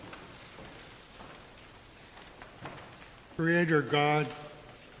Creator God,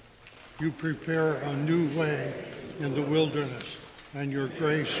 you prepare a new way in the wilderness, and your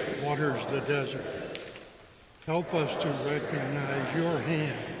grace waters the desert. Help us to recognize your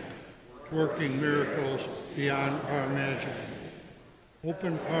hand working miracles beyond our imagining.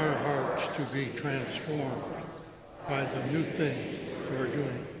 Open our hearts to be transformed by the new things you are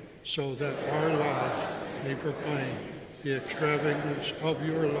doing, so that our lives may proclaim the extravagance of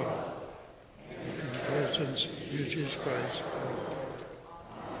your love. In the presence of Jesus Christ.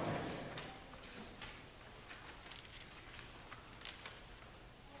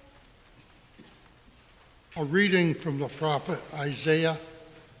 A reading from the prophet Isaiah,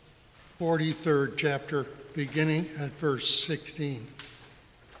 43rd chapter, beginning at verse 16.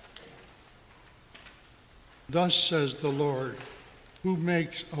 Thus says the Lord, who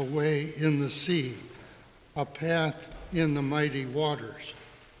makes a way in the sea, a path in the mighty waters,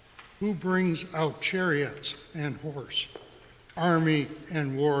 who brings out chariots and horse, army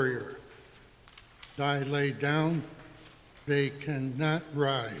and warrior. I lay down, they cannot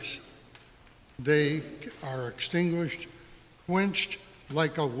rise. They are extinguished, quenched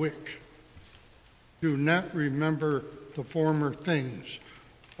like a wick. Do not remember the former things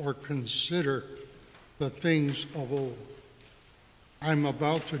or consider the things of old. I'm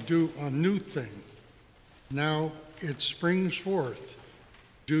about to do a new thing. Now it springs forth.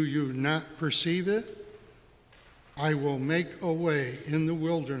 Do you not perceive it? I will make a way in the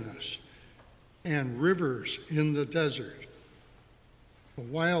wilderness and rivers in the desert. The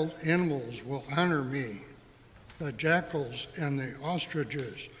wild animals will honor me, the jackals and the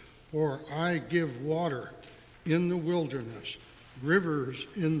ostriches, for I give water in the wilderness, rivers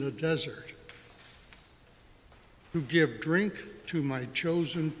in the desert, to give drink to my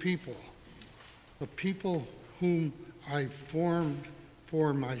chosen people, the people whom I formed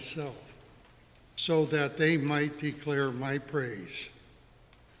for myself, so that they might declare my praise.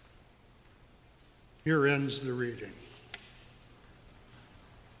 Here ends the reading.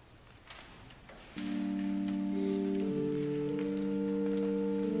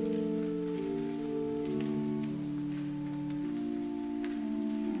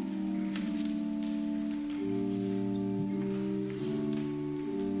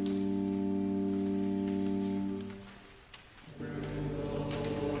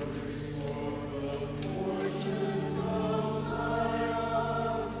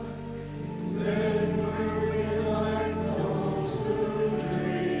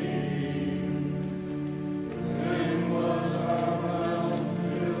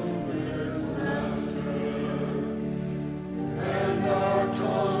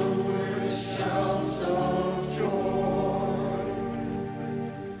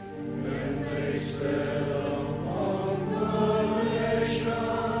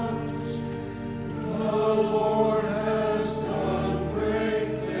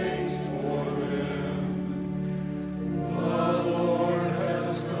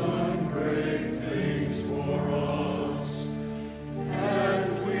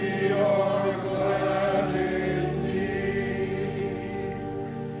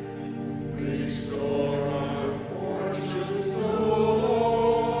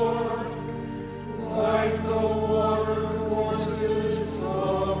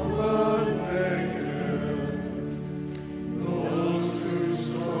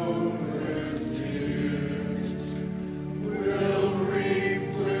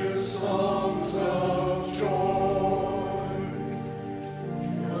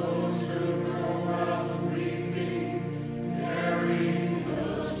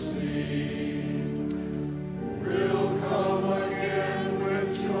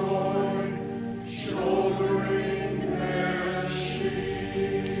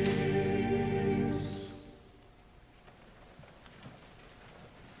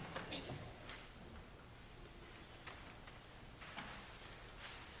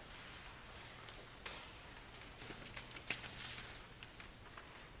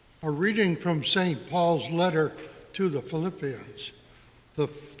 A reading from St. Paul's letter to the Philippians, the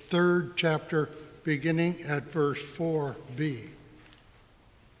 3rd chapter, beginning at verse 4b.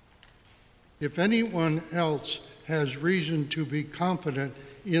 If anyone else has reason to be confident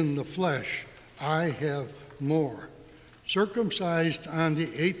in the flesh, I have more. Circumcised on the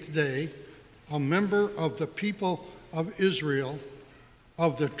 8th day, a member of the people of Israel,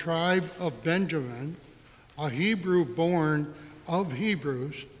 of the tribe of Benjamin, a Hebrew born of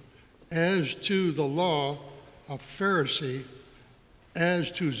Hebrews, as to the law, a Pharisee, as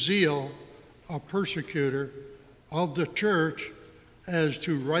to zeal, a persecutor, of the church, as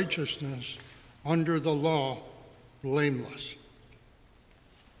to righteousness, under the law, blameless.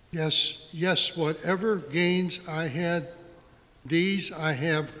 Yes, whatever gains I had These I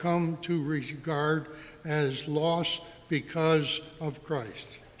have come to regard as loss because of Christ.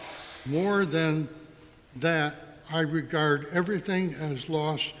 More than that, I regard everything as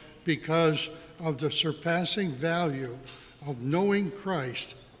loss because of the surpassing value of knowing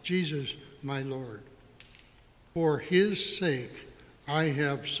Christ, Jesus my Lord. For his sake, I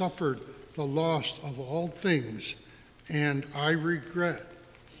have suffered the loss of all things, and I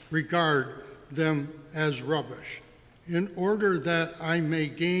regard them as rubbish, in order that I may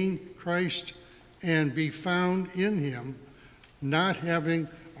gain Christ and be found in him, not having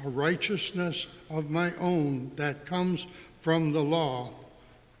a righteousness of my own that comes from the law,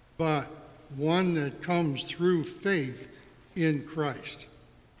 but one that comes through faith in Christ,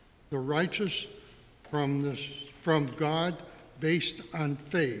 the righteous from God based on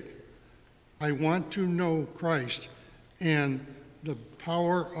faith. I want to know Christ and the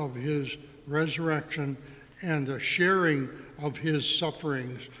power of his resurrection and the sharing of his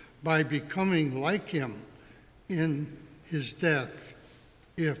sufferings by becoming like him in his death,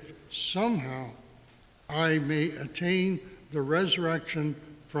 if somehow I may attain the resurrection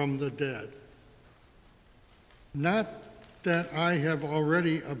from the dead. Not that I have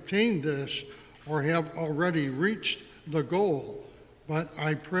already obtained this or have already reached the goal, but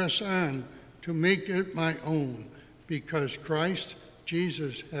I press on to make it my own, because Christ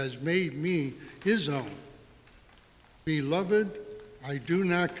Jesus has made me his own. Beloved, I do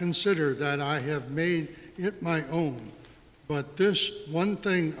not consider that I have made it my own, but this one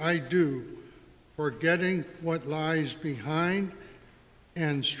thing I do, forgetting what lies behind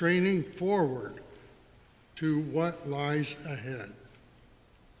and straining forward to what lies ahead.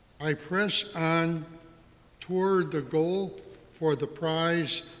 I press on toward the goal for the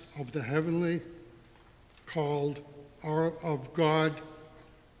prize of the heavenly called of God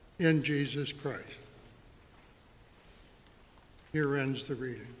in Jesus Christ. Here ends the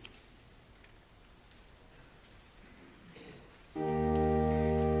reading.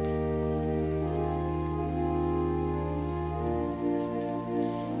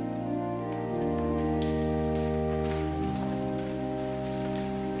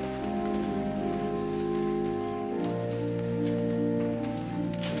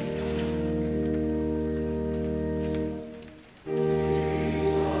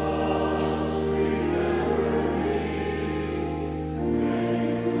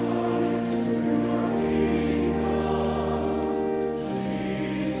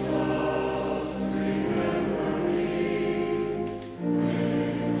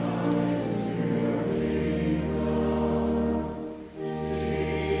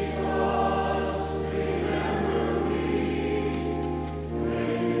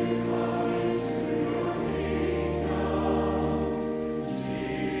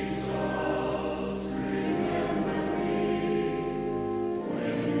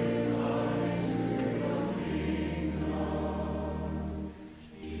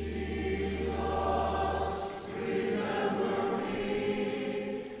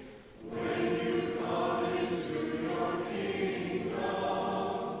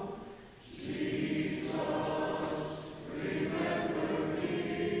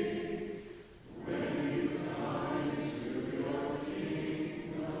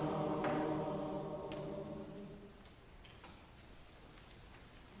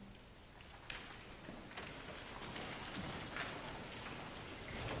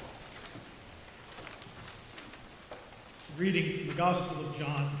 Reading from the Gospel of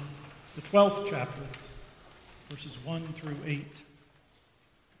John, the 12th chapter, verses 1 through 8.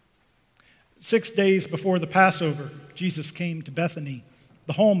 6 days before the Passover, Jesus came to Bethany,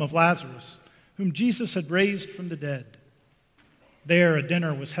 the home of Lazarus, whom Jesus had raised from the dead. There a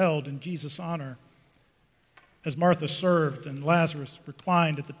dinner was held in Jesus' honor. As Martha served and Lazarus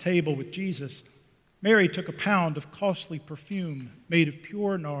reclined at the table with Jesus, Mary took a pound of costly perfume made of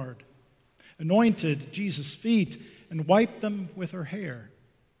pure nard, anointed Jesus' feet, and wiped them with her hair.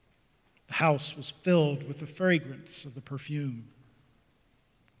 The house was filled with the fragrance of the perfume.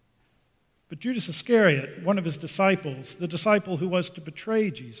 But Judas Iscariot, one of his disciples, the disciple who was to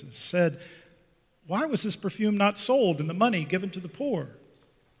betray Jesus, said, "Why was this perfume not sold and the money given to the poor?"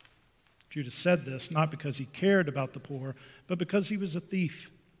 Judas said this not because he cared about the poor, but because he was a thief.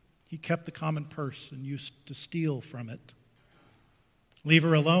 He kept the common purse and used to steal from it. "Leave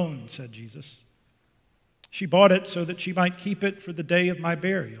her alone," said Jesus. "She bought it so that she might keep it for the day of my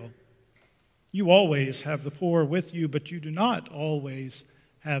burial. You always have the poor with you, but you do not always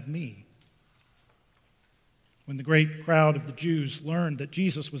have me." When the great crowd of the Jews learned that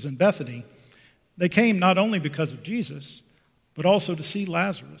Jesus was in Bethany, they came not only because of Jesus, but also to see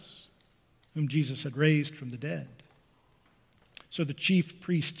Lazarus, whom Jesus had raised from the dead. So the chief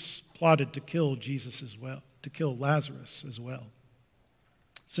priests plotted to kill Jesus as well, to kill Lazarus as well,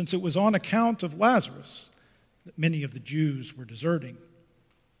 since it was on account of Lazarus that many of the Jews were deserting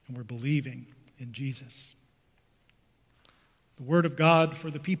and were believing in Jesus. The word of God for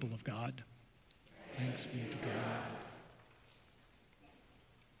the people of God. Thanks be to God.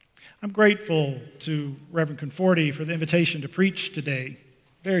 I'm grateful to Reverend Conforti for the invitation to preach today.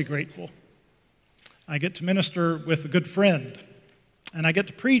 Very grateful. I get to minister with a good friend, and I get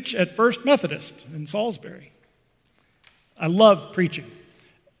to preach at First Methodist in Salisbury. I love preaching.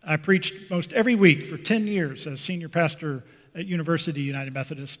 I preached most every week for 10 years as senior pastor at University United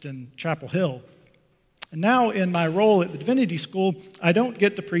Methodist in Chapel Hill. And now in my role at the Divinity School, I don't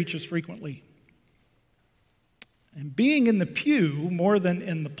get to preach as frequently. And being in the pew more than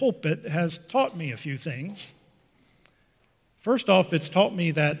in the pulpit has taught me a few things. First off, it's taught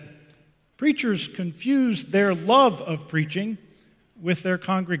me that preachers confuse their love of preaching with their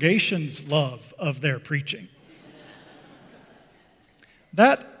congregation's love of their preaching.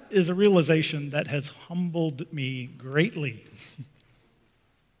 That is a realization that has humbled me greatly.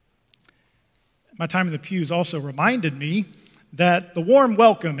 My time in the pews also reminded me that the warm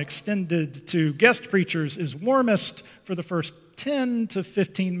welcome extended to guest preachers is warmest for the first 10 to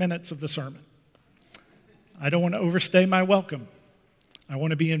 15 minutes of the sermon. I don't want to overstay my welcome. I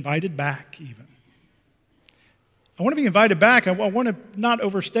want to be invited back even. I want to be invited back. I want to not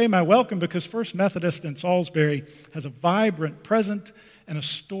overstay my welcome because First Methodist in Salisbury has a vibrant present and a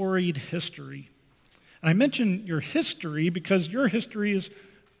storied history. And I mention your history because your history is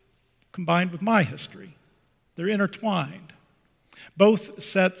combined with my history. They're intertwined. Both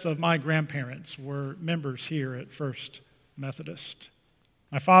sets of my grandparents were members here at First Methodist.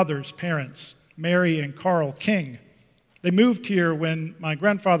 My father's parents, Mary and Carl King, they moved here when my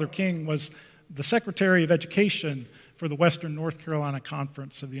grandfather King was the Secretary of Education for the Western North Carolina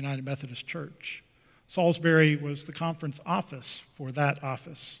Conference of the United Methodist Church. Salisbury was the conference office for that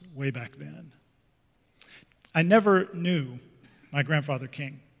office way back then. I never knew my grandfather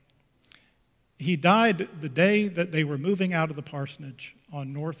King. He died the day that they were moving out of the parsonage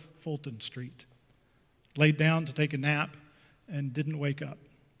on North Fulton Street, laid down to take a nap and didn't wake up.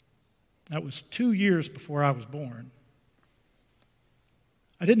 That was 2 years before I was born.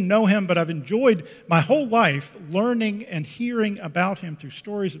 I didn't know him, but I've enjoyed my whole life learning and hearing about him through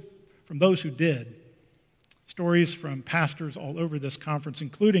stories from those who did. Stories from pastors all over this conference,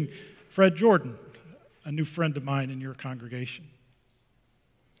 including Fred Jordan, a new friend of mine in your congregation.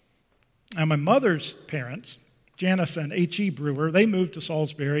 Now, my mother's parents, Janice and H.E. Brewer, they moved to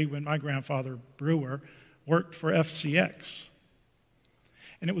Salisbury when my grandfather Brewer worked for FCX.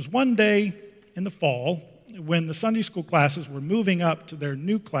 And it was one day in the fall when the Sunday school classes were moving up to their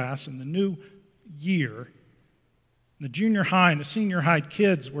new class in the new year. The junior high and the senior high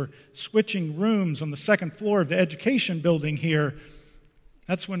kids were switching rooms on the second floor of the education building here.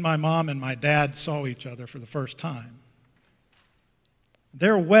 That's when my mom and my dad saw each other for the first time.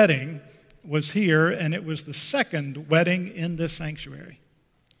 Their wedding was here, and it was the second wedding in this sanctuary.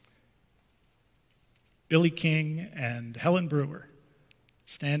 Billy King and Helen Brewer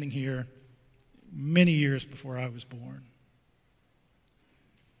standing here many years before I was born.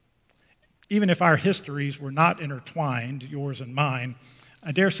 Even if our histories were not intertwined, yours and mine,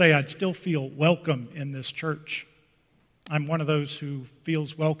 I dare say I'd still feel welcome in this church. I'm one of those who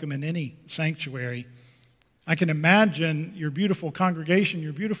feels welcome in any sanctuary. I can imagine your beautiful congregation,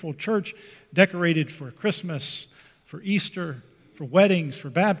 your beautiful church decorated for Christmas, for Easter, for weddings, for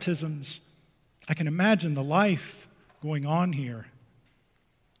baptisms. I can imagine the life going on here.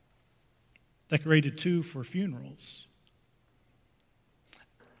 Decorated too for funerals.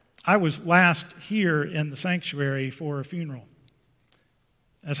 I was last here in the sanctuary for a funeral.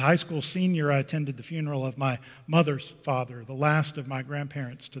 As a high school senior, I attended the funeral of my mother's father, the last of my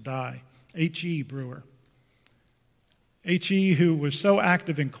grandparents to die, H.E. Brewer. H.E., who was so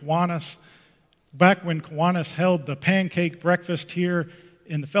active in Kiwanis, back when Kiwanis held the pancake breakfast here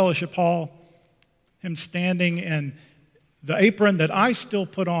in the fellowship hall, him standing in the apron that I still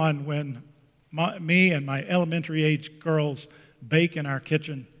put on when me and my elementary-age girls bake in our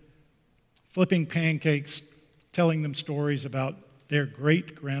kitchen, flipping pancakes, telling them stories about their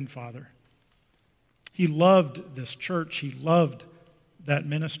great-grandfather. He loved this church. He loved that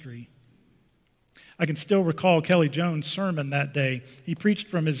ministry. I can still recall Kelly Jones' sermon that day. He preached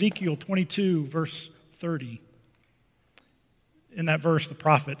from Ezekiel 22, verse 30. In that verse, the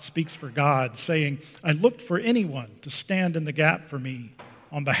prophet speaks for God, saying, "I looked for anyone to stand in the gap for me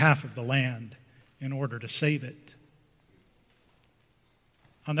on behalf of the land in order to save it."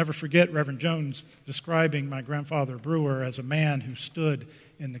 I'll never forget Reverend Jones describing my grandfather Brewer as a man who stood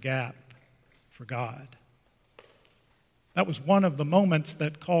in the gap for God. That was one of the moments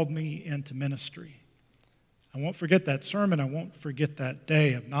that called me into ministry. I won't forget that sermon. I won't forget that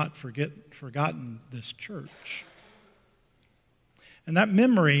day. I've not forgotten this church. And that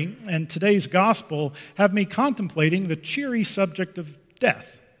memory and today's gospel have me contemplating the cheery subject of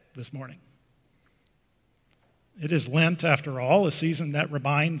death this morning. It is Lent, after all, a season that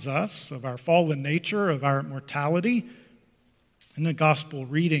reminds us of our fallen nature, of our mortality. In the gospel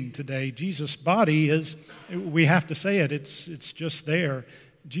reading today, Jesus' body is, we have to say it, it's just there.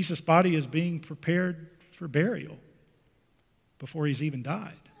 Jesus' body is being prepared for burial before he's even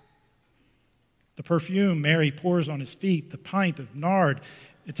died. The perfume Mary pours on his feet, the pint of nard,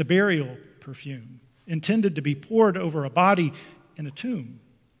 it's a burial perfume intended to be poured over a body in a tomb.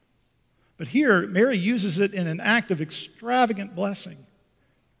 But here, Mary uses it in an act of extravagant blessing.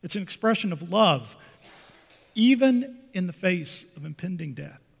 It's an expression of love, even in the face of impending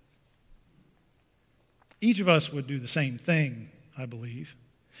death. Each of us would do the same thing, I believe.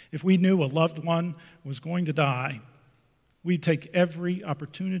 If we knew a loved one was going to die, we'd take every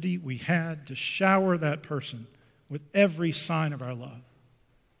opportunity we had to shower that person with every sign of our love.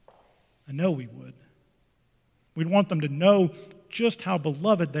 I know we would. We'd want them to know just how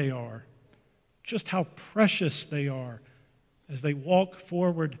beloved they are, just how precious they are as they walk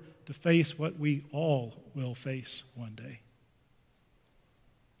forward to face what we all will face one day.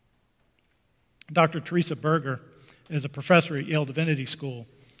 Dr. Teresa Berger is a professor at Yale Divinity School,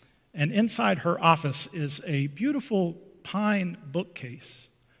 and inside her office is a beautiful pine bookcase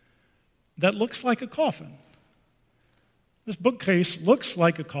that looks like a coffin. This bookcase looks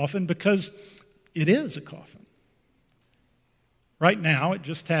like a coffin because it is a coffin. Right now, it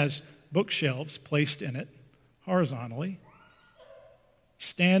just has bookshelves placed in it horizontally,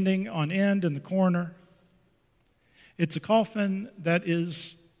 standing on end in the corner. It's a coffin that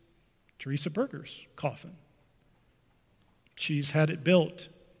is Teresa Berger's coffin. She's had it built.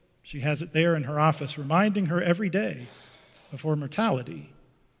 She has it there in her office, reminding her every day of her mortality.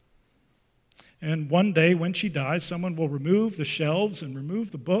 And one day when she dies, someone will remove the shelves and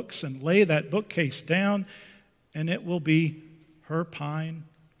remove the books and lay that bookcase down, and it will be her pine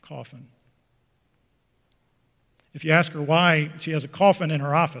coffin. If you ask her why she has a coffin in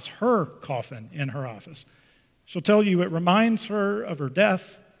her office, her coffin in her office, she'll tell you it reminds her of her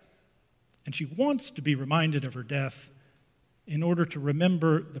death, and she wants to be reminded of her death in order to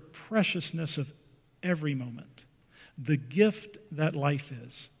remember the preciousness of every moment, the gift that life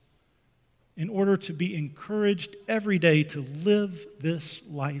is, in order to be encouraged every day to live this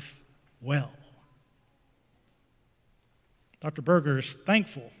life well. Dr. Berger is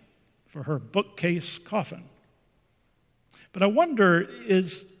thankful for her bookcase coffin. But I wonder,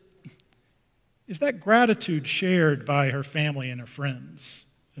 is that gratitude shared by her family and her friends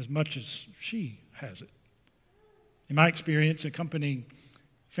as much as she has it? In my experience, accompanying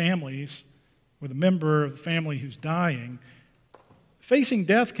families with a member of the family who's dying, facing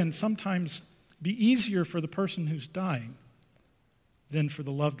death can sometimes be easier for the person who's dying than for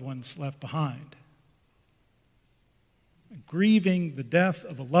the loved ones left behind. Grieving the death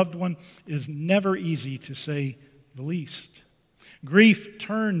of a loved one is never easy, to say the least. Grief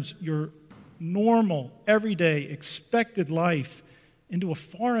turns your normal, everyday, expected life into a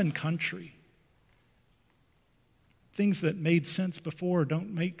foreign country. Things that made sense before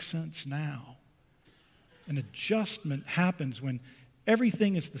don't make sense now. An adjustment happens when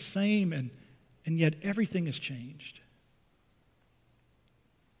everything is the same and yet everything has changed.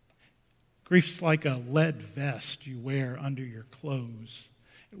 Grief's like a lead vest you wear under your clothes,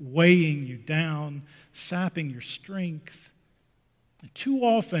 weighing you down, sapping your strength. And too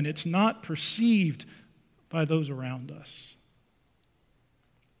often it's not perceived by those around us.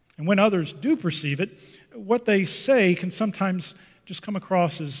 And when others do perceive it, what they say can sometimes just come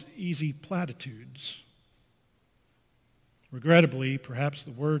across as easy platitudes. Regrettably, perhaps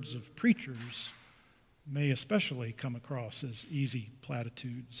the words of preachers may especially come across as easy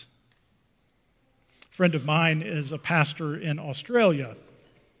platitudes. A friend of mine is a pastor in Australia.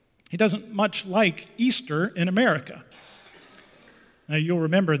 He doesn't much like Easter in America. Now, you'll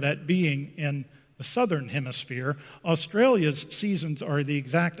remember that being in the southern hemisphere, Australia's seasons are the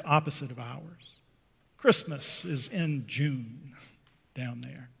exact opposite of ours. Christmas is in June down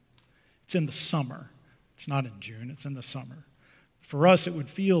there. It's in the summer. It's not in June, it's in the summer. For us, it would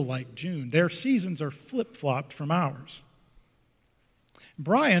feel like June. Their seasons are flip-flopped from ours.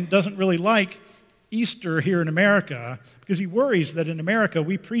 Brian doesn't really like Easter here in America because he worries that in America,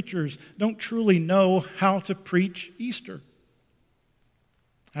 we preachers don't truly know how to preach Easter.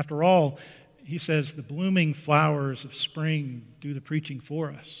 After all, he says, the blooming flowers of spring do the preaching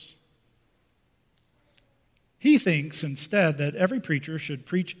for us. He thinks instead that every preacher should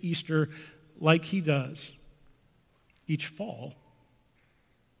preach Easter like he does each fall.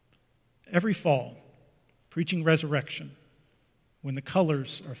 Every fall, preaching resurrection when the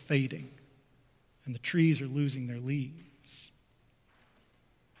colors are fading and the trees are losing their leaves.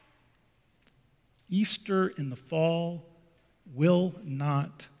 Easter in the fall will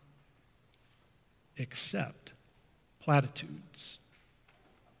not accept platitudes.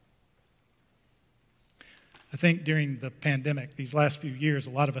 I think during the pandemic, these last few years, a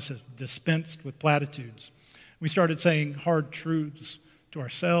lot of us have dispensed with platitudes. We started saying hard truths to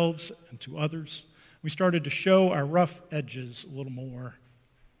ourselves and to others. We started to show our rough edges a little more.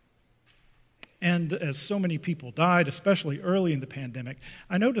 And as so many people died, especially early in the pandemic,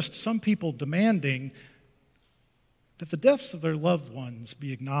 I noticed some people demanding that the deaths of their loved ones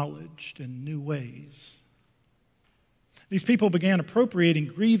be acknowledged in new ways. These people began appropriating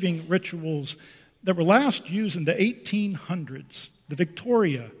grieving rituals that were last used in the 1800s, the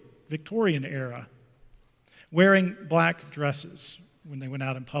Victorian era, wearing black dresses when they went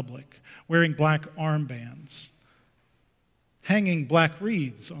out in public, wearing black armbands, hanging black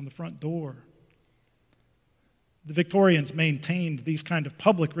wreaths on the front door. The Victorians maintained these kind of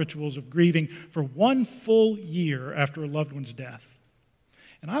public rituals of grieving for 1 full year after a loved one's death.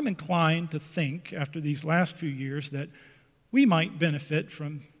 And I'm inclined to think, after these last few years, that we might benefit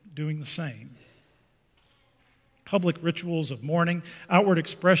from doing the same. Public rituals of mourning, outward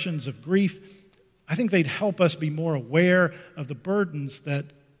expressions of grief, I think they'd help us be more aware of the burdens that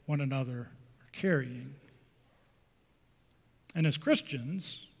one another are carrying. And as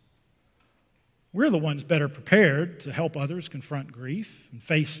Christians, we're the ones better prepared to help others confront grief and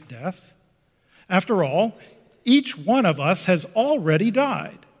face death. After all, each one of us has already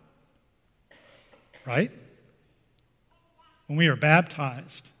died, right? When we are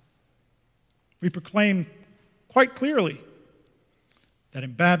baptized, we proclaim quite clearly that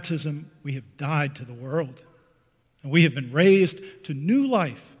in baptism we have died to the world and we have been raised to new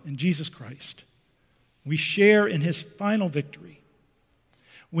life in Jesus Christ. We share in his final victory.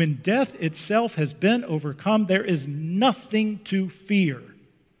 When death itself has been overcome, there is nothing to fear.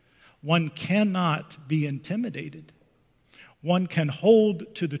 One cannot be intimidated. One can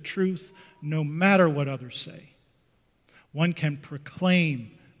hold to the truth no matter what others say. One can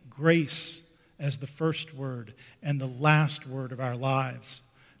proclaim grace as the first word and the last word of our lives,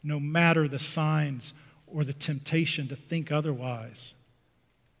 no matter the signs or the temptation to think otherwise.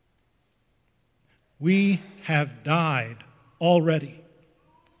 We have died already.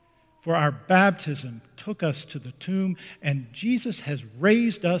 For our baptism took us to the tomb, and Jesus has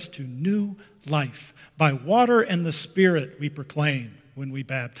raised us to new life. By water and the Spirit, we proclaim when we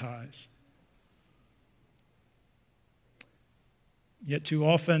baptize. Yet too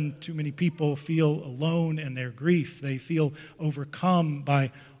often, too many people feel alone in their grief. They feel overcome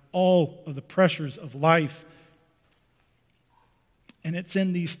by all of the pressures of life. And it's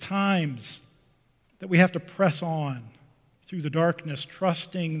in these times that we have to press on through the darkness,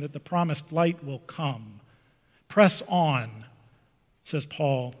 trusting that the promised light will come. Press on, says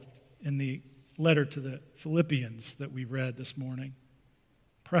Paul in the letter to the Philippians that we read this morning.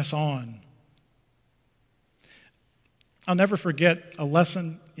 Press on. I'll never forget a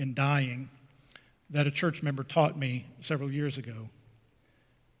lesson in dying that a church member taught me several years ago.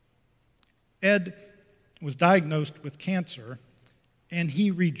 Ed was diagnosed with cancer, and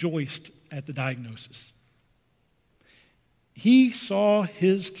he rejoiced at the diagnosis. He saw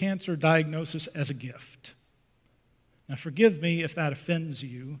his cancer diagnosis as a gift. Now, forgive me if that offends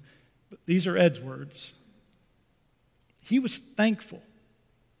you, but these are Ed's words. He was thankful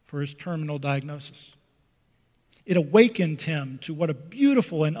for his terminal diagnosis. It awakened him to what a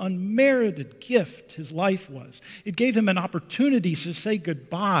beautiful and unmerited gift his life was. It gave him an opportunity to say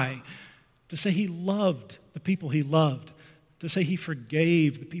goodbye, to say he loved the people he loved, to say he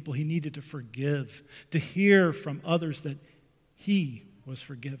forgave the people he needed to forgive, to hear from others that he was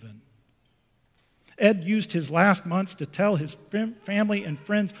forgiven. Ed used his last months to tell his family and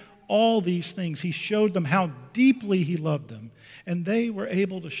friends all these things. He showed them how deeply he loved them, and they were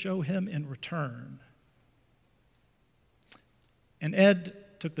able to show him in return. And Ed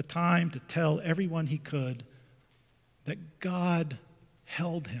took the time to tell everyone he could that God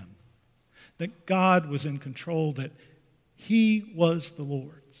held him, that God was in control, that he was the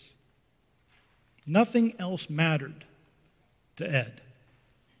Lord's. Nothing else mattered to Ed.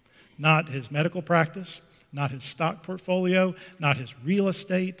 Not his medical practice, not his stock portfolio, not his real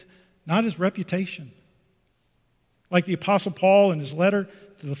estate, not his reputation. Like the Apostle Paul in his letter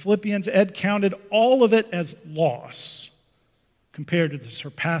to the Philippians, Ed counted all of it as loss compared to the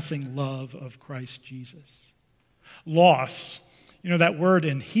surpassing love of Christ Jesus. Loss. You know, that word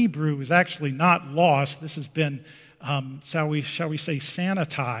in Hebrew is actually not lost. This has been, shall we say,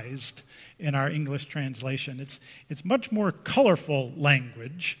 sanitized in our English translation. It's much more colorful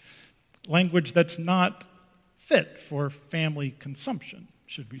language that's not fit for family consumption,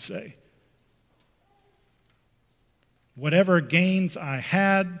 should we say. Whatever gains I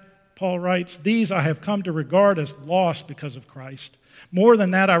had, Paul writes, these I have come to regard as lost because of Christ. More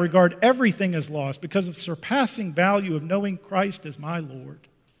than that, I regard everything as lost because of the surpassing value of knowing Christ as my Lord.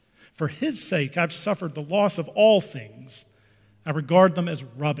 For his sake, I've suffered the loss of all things. I regard them as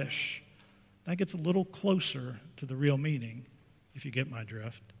rubbish. That gets a little closer to the real meaning, if you get my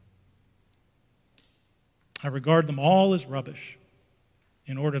drift. I regard them all as rubbish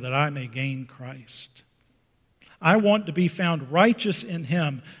in order that I may gain Christ. I want to be found righteous in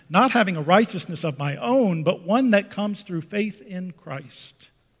him, not having a righteousness of my own, but one that comes through faith in Christ.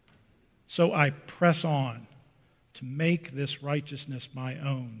 So I press on to make this righteousness my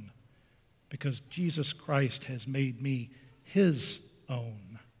own, because Jesus Christ has made me his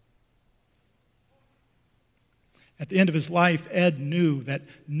own. At the end of his life, Ed knew that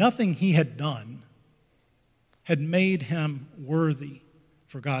nothing he had done had made him worthy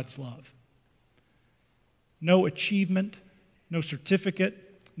for God's love. No achievement, no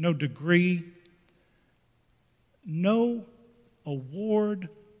certificate, no degree, no award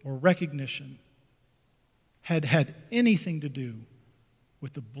or recognition had had anything to do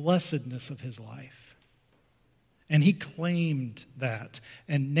with the blessedness of his life. And he claimed that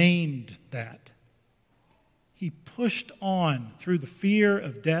and named that. He pushed on through the fear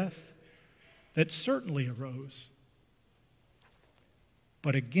of death that certainly arose.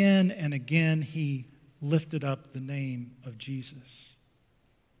 But again and again, he lifted up the name of Jesus.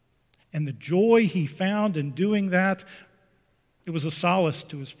 And the joy he found in doing that, it was a solace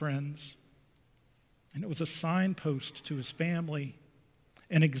to his friends. And it was a signpost to his family,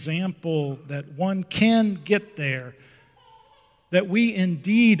 an example that one can get there, that we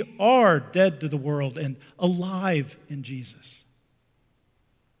indeed are dead to the world and alive in Jesus.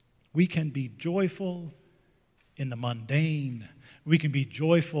 We can be joyful in the mundane. We can be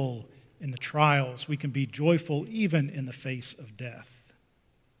joyful in the trials. We can be joyful even in the face of death.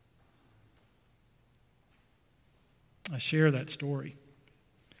 I share that story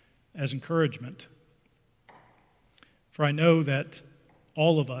as encouragement, for I know that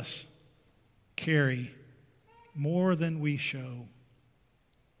all of us carry more than we show.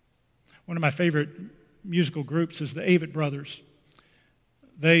 One of my favorite musical groups is the Avett Brothers.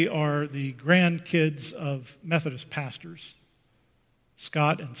 They are the grandkids of Methodist pastors,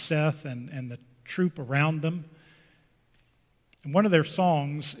 Scott and Seth and the troop around them. And one of their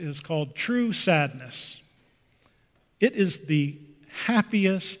songs is called True Sadness. It is the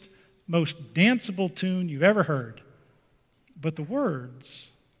happiest, most danceable tune you've ever heard. But the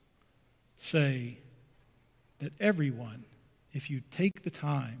words say that everyone, if you take the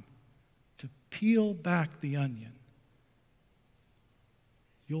time to peel back the onion,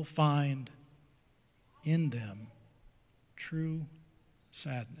 you'll find in them true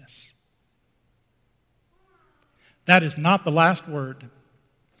sadness. That is not the last word.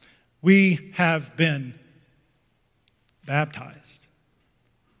 We have been baptized.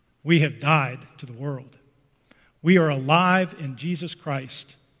 We have died to the world. We are alive in Jesus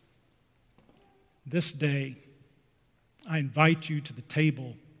Christ. This day, I invite you to the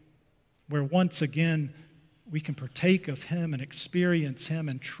table where once again we can partake of him and experience him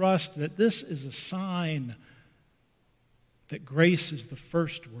and trust that this is a sign that grace is the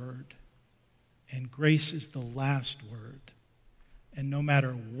first word and grace is the last word. And no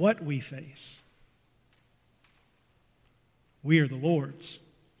matter what we face, we are the Lord's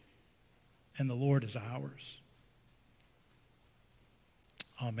and the Lord is ours.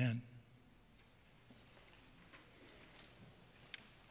 Amen.